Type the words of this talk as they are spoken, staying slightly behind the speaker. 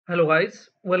Hello guys,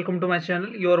 welcome to my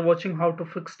channel. You are watching how to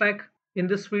fix tech. In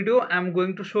this video, I'm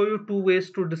going to show you two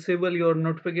ways to disable your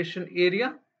notification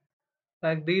area.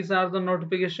 Like these are the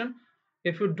notification.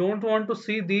 If you don't want to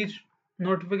see these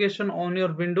notification on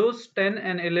your Windows 10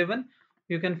 and 11,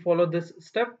 you can follow this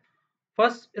step.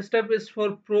 First step is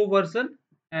for Pro version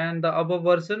and the above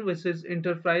version, which is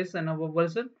Enterprise and above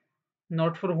version,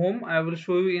 not for Home. I will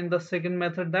show you in the second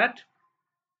method that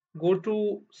go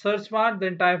to search bar,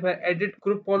 then type edit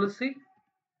group policy.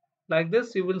 Like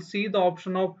this, you will see the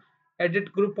option of edit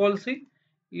group policy.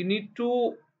 You need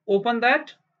to open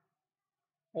that,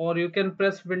 or you can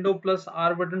press window plus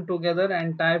R button together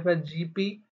and type a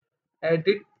gp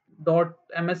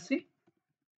edit.msc.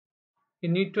 You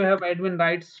need to have admin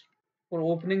rights for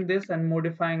opening this and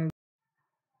modifying.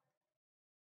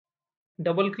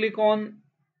 Double click on,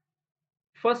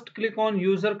 first click on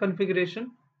user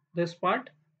configuration, this part,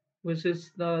 which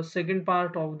is the second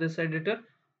part of this editor.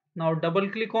 Now double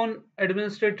click on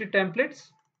administrative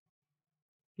templates,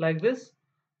 like this.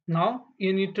 Now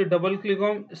you need to double click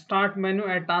on start menu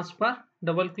at taskbar.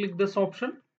 Double click this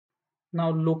option.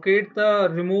 Now locate the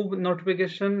remove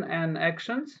notification and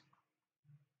actions.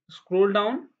 Scroll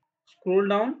down, scroll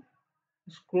down,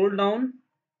 scroll down.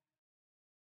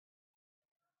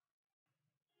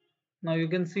 Now you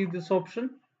can see this option.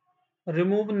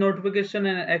 Remove notification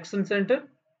and action center.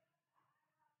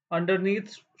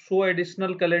 Underneath show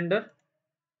additional calendar.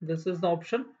 This is the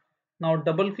option. Now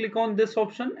double click on this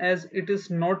option. As it is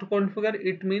not configured,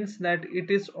 it means that it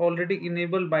is already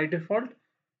enabled by default.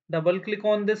 Double click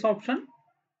on this option.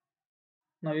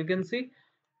 Now you can see,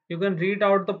 you can read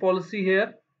out the policy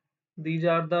here. These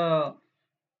are the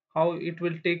how it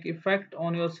will take effect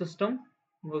on your system,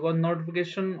 because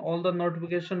notification, all the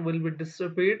notification will be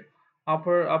disappeared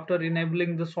after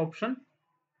enabling this option,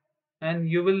 and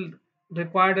you will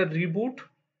require a reboot.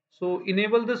 So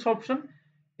enable this option.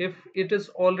 If it is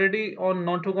already on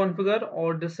not to configure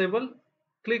or disable,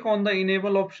 click on the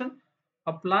enable option,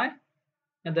 apply,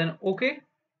 and then OK.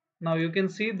 Now you can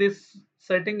see this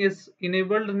setting is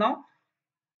enabled now.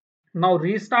 Now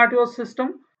restart your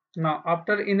system. Now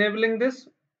after enabling this,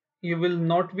 you will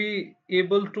not be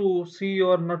able to see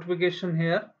your notification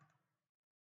here,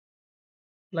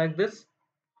 like this.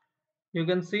 You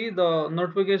can see the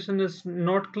notification is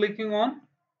not clicking on,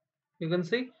 you can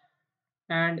see,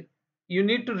 and you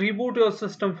need to reboot your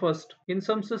system first. In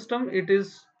some system it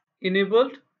is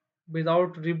enabled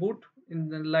without reboot.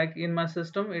 Like in my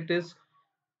system it is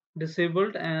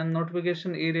disabled and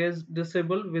notification area is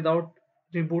disabled without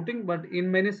rebooting, but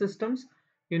in many systems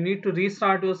you need to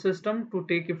restart your system to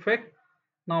take effect.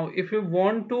 Now if you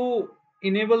want to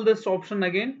enable this option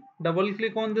again, double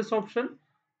click on this option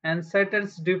and set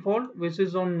as default, which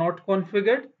is on not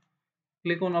configured.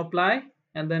 Click on apply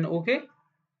and then OK.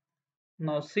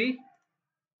 Now see,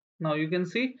 now you can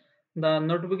see the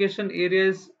notification area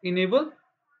is enabled.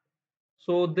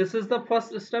 So this is the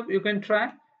first step you can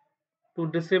try to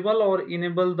disable or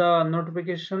enable the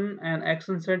notification and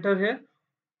action center here.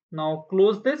 Now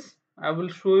close this. I will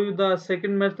show you the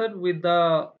second method with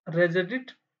the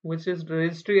regedit, which is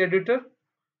registry editor.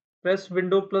 Press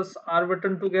window plus R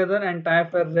button together and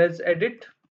type a regedit.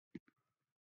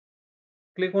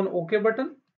 Click on OK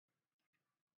button.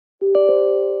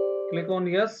 Click on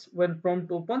yes when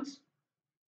prompt opens.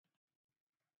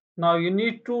 Now you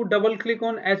need to double click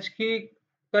on H key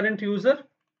current user,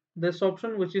 this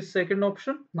option, which is second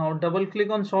option. Now double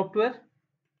click on software,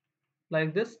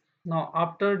 like this. Now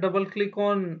after double click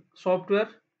on software,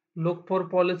 look for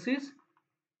policies,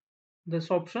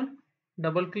 this option.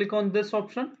 Double click on this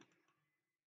option.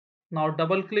 Now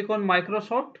double click on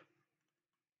Microsoft.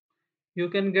 You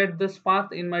can get this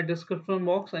path in my description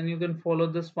box and you can follow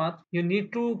this path. You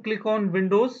need to click on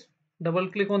Windows, double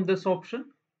click on this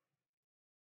option.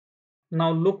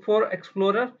 Now look for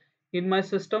Explorer. In my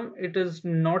system it is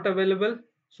not available,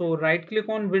 so right click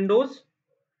on Windows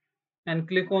and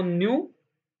click on New,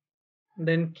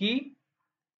 then Key,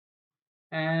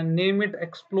 and name it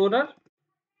Explorer,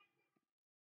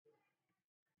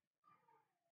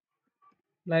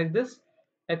 like this.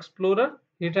 Explorer,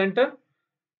 hit enter,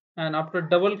 and after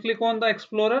double click on the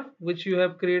Explorer which you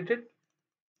have created,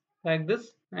 like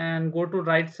this, and go to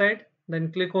right side,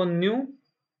 then click on New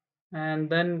and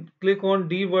then click on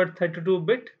dword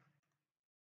 32-bit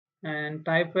and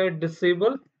type a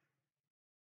disable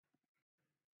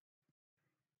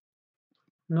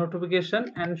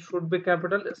notification, and should be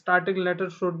capital, starting letter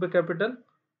should be capital,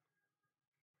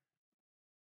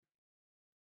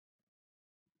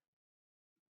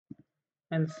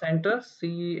 and center,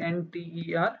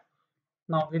 CENTER.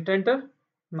 Now hit enter.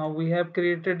 Now we have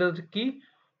created a key.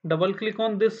 Double click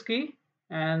on this key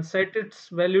and set its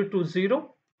value to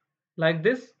 0 like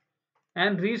this,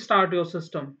 and restart your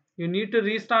system. You need to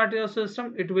restart your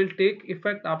system. It will take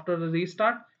effect after the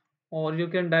restart, or you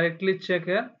can directly check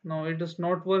here. Now it is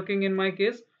not working in my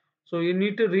case, so you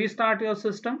need to restart your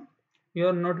system.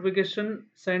 Your notification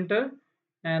center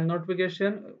and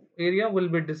notification area will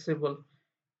be disabled.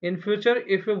 In future,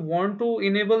 if you want to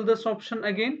enable this option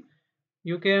again,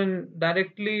 you can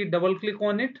directly double click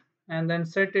on it and then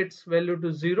set its value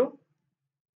to 0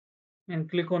 and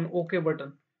click on OK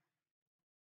button.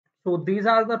 So these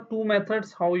are the two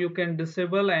methods how you can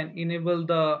disable and enable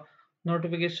the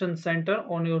notification center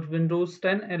on your Windows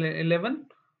 10 and 11.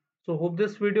 So hope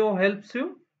this video helps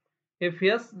you. If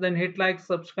yes, then hit like,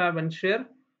 subscribe and share.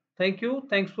 Thank you.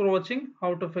 Thanks for watching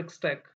How to Fix Tech.